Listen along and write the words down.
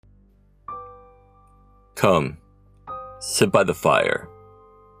Come, sit by the fire.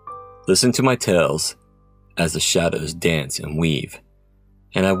 Listen to my tales as the shadows dance and weave,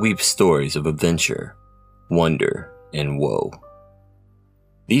 and I weave stories of adventure, wonder, and woe.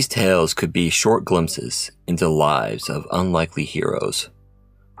 These tales could be short glimpses into the lives of unlikely heroes,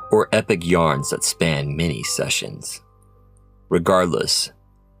 or epic yarns that span many sessions. Regardless,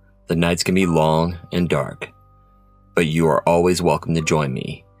 the nights can be long and dark, but you are always welcome to join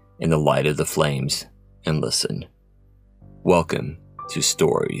me in the light of the flames and listen. Welcome to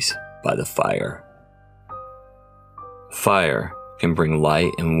Stories by the Fire. Fire can bring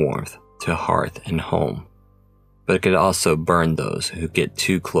light and warmth to hearth and home, but it can also burn those who get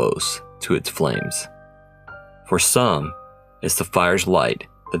too close to its flames. For some, it's the fire's light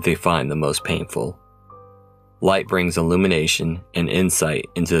that they find the most painful. Light brings illumination and insight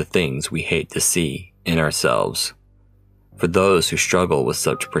into the things we hate to see in ourselves. For those who struggle with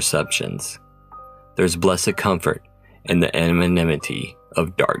such perceptions, there's blessed comfort in the anonymity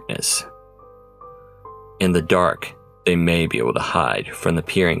of darkness. In the dark, they may be able to hide from the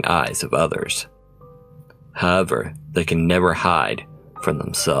peering eyes of others. However, they can never hide from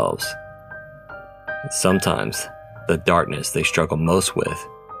themselves. Sometimes, the darkness they struggle most with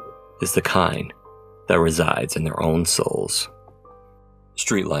is the kind that resides in their own souls.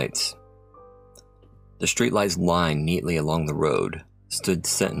 Streetlights. The streetlights lying neatly along the road stood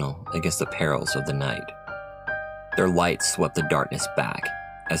sentinel against the perils of the night. Their light swept the darkness back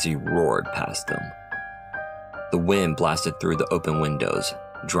as he roared past them. The wind blasted through the open windows,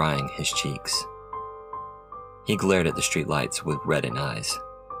 drying his cheeks. He glared at the streetlights with reddened eyes.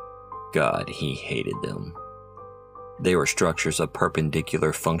 God, he hated them. They were structures of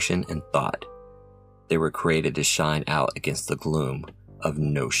perpendicular function and thought. They were created to shine out against the gloom of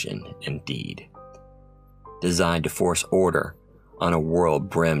notion and deed. Designed to force order on a world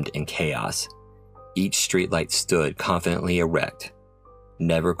brimmed in chaos, each streetlight stood confidently erect,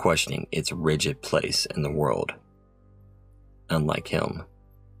 never questioning its rigid place in the world. Unlike him.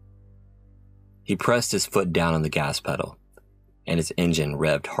 He pressed his foot down on the gas pedal, and his engine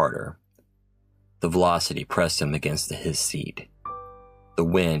revved harder. The velocity pressed him against his seat. The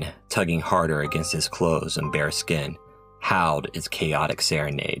wind, tugging harder against his clothes and bare skin, howled its chaotic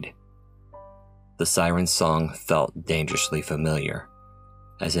serenade. The siren's song felt dangerously familiar,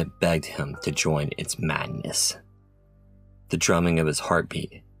 as it begged him to join its madness. The drumming of his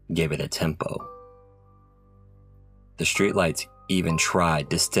heartbeat gave it a tempo. The streetlights even tried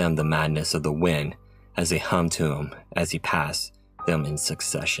to stem the madness of the wind as they hummed to him as he passed them in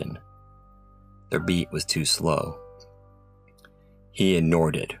succession. Their beat was too slow. He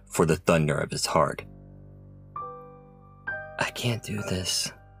ignored it for the thunder of his heart. I can't do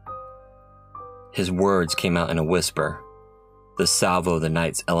this. His words came out in a whisper. The salvo of the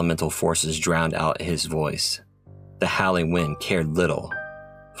night's elemental forces drowned out his voice. The howling wind cared little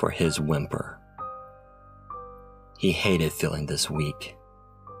for his whimper. He hated feeling this weak.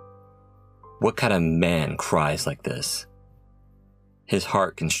 What kind of man cries like this? His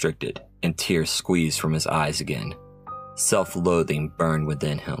heart constricted and tears squeezed from his eyes again. Self-loathing burned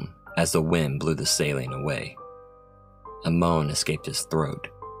within him as the wind blew the saline away. A moan escaped his throat.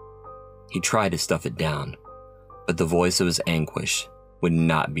 He tried to stuff it down, but the voice of his anguish would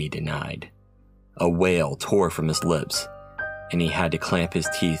not be denied. A wail tore from his lips, and he had to clamp his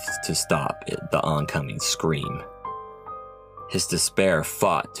teeth to stop the oncoming scream. His despair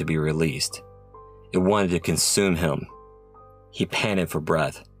fought to be released. It wanted to consume him. He panted for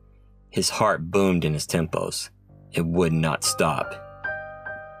breath. His heart boomed in his tempos. It would not stop.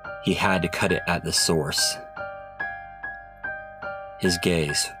 He had to cut it at the source. His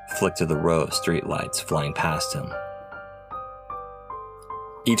gaze flicked to the row of streetlights flying past him.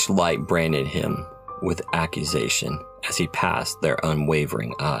 Each light branded him with accusation as he passed their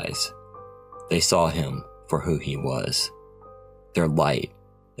unwavering eyes. They saw him for who he was. Their light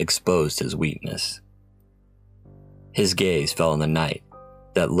exposed his weakness. His gaze fell on the night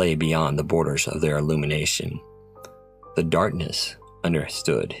that lay beyond the borders of their illumination. The darkness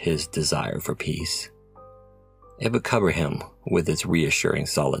understood his desire for peace. It would cover him with its reassuring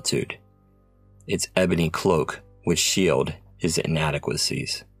solitude. Its ebony cloak would shield his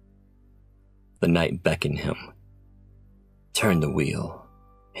inadequacies. The night beckoned him. Turn the wheel,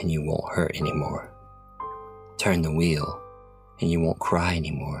 and you won't hurt anymore. Turn the wheel, and you won't cry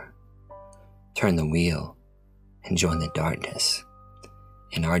anymore. Turn the wheel, and join the darkness.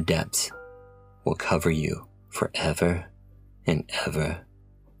 And our depths will cover you forever and ever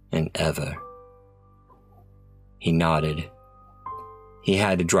and ever. He nodded. He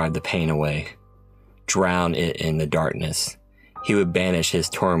had to drive the pain away, drown it in the darkness. He would banish his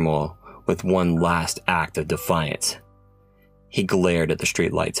turmoil with one last act of defiance. He glared at the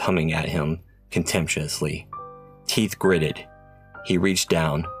streetlights humming at him contemptuously. Teeth gritted, he reached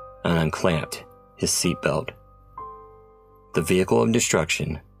down and unclamped his seatbelt. The vehicle of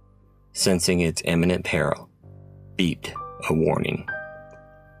destruction, sensing its imminent peril, beeped a warning.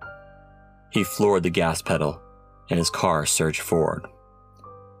 He floored the gas pedal, and his car surged forward.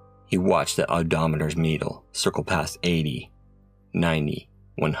 He watched the odometer's needle circle past 80, 90,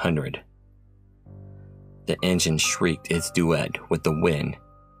 100. The engine shrieked its duet with the wind.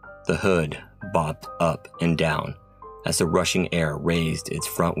 The hood bobbed up and down as the rushing air raised its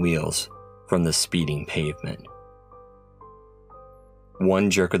front wheels from the speeding pavement. One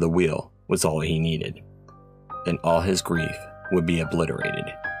jerk of the wheel was all he needed, then all his grief would be obliterated.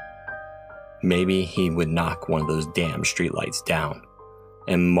 Maybe he would knock one of those damn streetlights down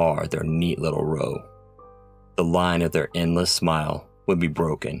and mar their neat little row. The line of their endless smile would be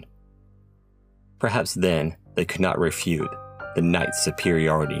broken. Perhaps then they could not refute the night's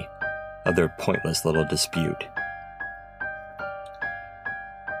superiority of their pointless little dispute.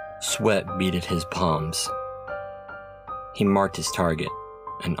 Sweat beaded his palms. He marked his target,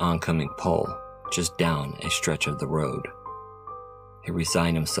 an oncoming pole just down a stretch of the road. He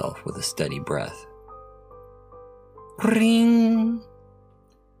resigned himself with a steady breath. Ring!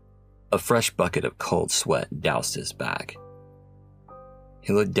 A fresh bucket of cold sweat doused his back.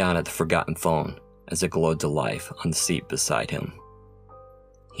 He looked down at the forgotten phone as it glowed to life on the seat beside him.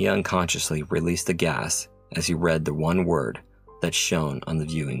 He unconsciously released the gas as he read the one word that shone on the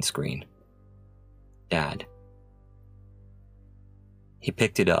viewing screen. Dad. He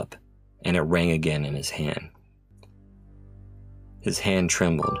picked it up, and it rang again in his hand. His hand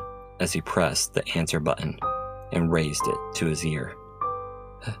trembled as he pressed the answer button and raised it to his ear.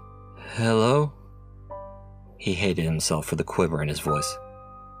 Hello? He hated himself for the quiver in his voice.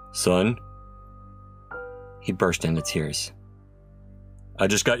 Son? He burst into tears. I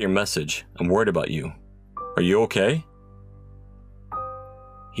just got your message. I'm worried about you. Are you okay?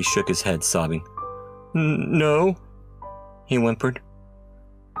 He shook his head, sobbing. No, he whimpered.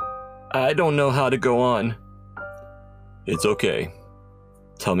 I don't know how to go on. It's okay.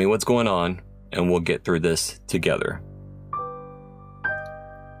 Tell me what's going on, and we'll get through this together.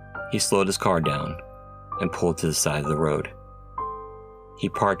 He slowed his car down and pulled to the side of the road. He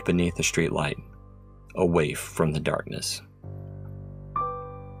parked beneath a street light, away from the darkness.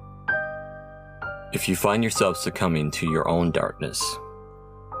 If you find yourself succumbing to your own darkness,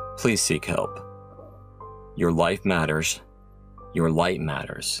 please seek help. Your life matters. Your light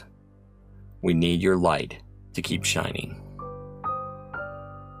matters. We need your light to keep shining.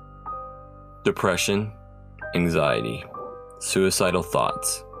 Depression, anxiety, suicidal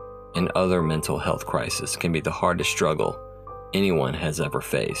thoughts, and other mental health crises can be the hardest struggle anyone has ever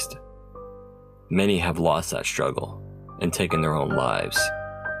faced. Many have lost that struggle and taken their own lives.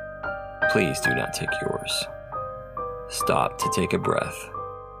 Please do not take yours. Stop to take a breath.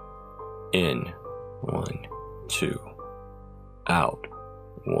 In, 1, 2. Out,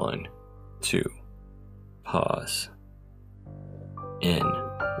 1, 2. Pause. In,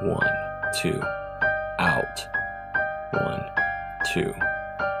 1, 2. Out, 1, 2.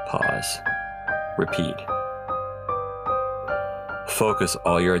 Pause. Repeat. Focus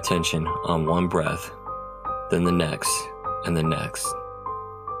all your attention on one breath, then the next, and the next.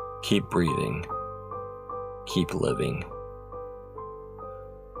 Keep breathing. Keep living.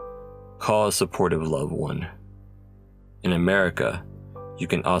 Call a supportive loved one. In America, you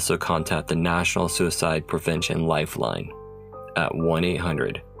can also contact the National Suicide Prevention Lifeline at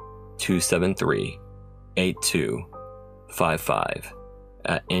 1-800-273-8255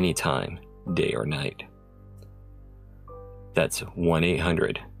 at any time, day or night. That's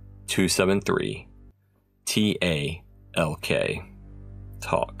 1-800-273-TALK.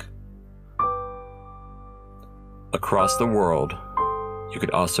 Talk. Across the world, you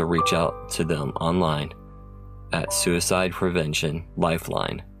could also reach out to them online at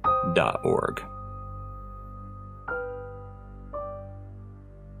suicidepreventionlifeline.org.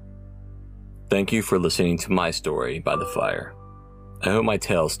 Thank you for listening to my story by the fire. I hope my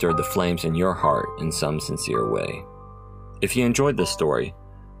tale stirred the flames in your heart in some sincere way. If you enjoyed this story,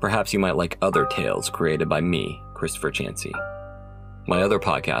 perhaps you might like other tales created by me, Christopher Chansey. My other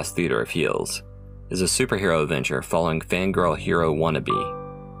podcast, Theater of Heels, is a superhero adventure following fangirl hero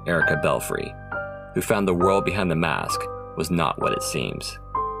wannabe, Erica Belfry, who found the world behind the mask was not what it seems.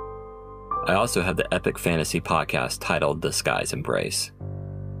 I also have the epic fantasy podcast titled The Sky's Embrace,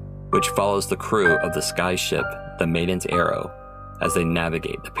 which follows the crew of the sky ship The Maiden's Arrow as they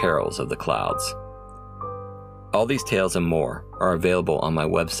navigate the perils of the clouds. All these tales and more are available on my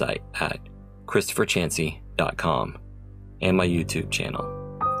website at christopherchancey.com and my YouTube channel.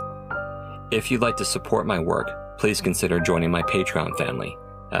 If you'd like to support my work, please consider joining my Patreon family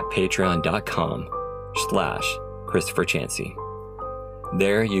at patreon.com/ChristopherChancey.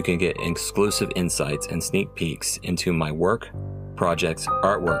 There you can get exclusive insights and sneak peeks into my work, projects,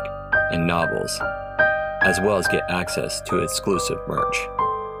 artwork, and novels, as well as get access to exclusive merch.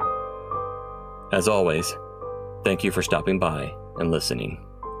 As always, thank you for stopping by and listening.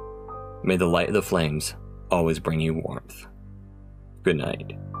 May the light of the flames always bring you warmth. Good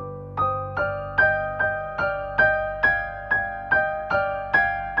night.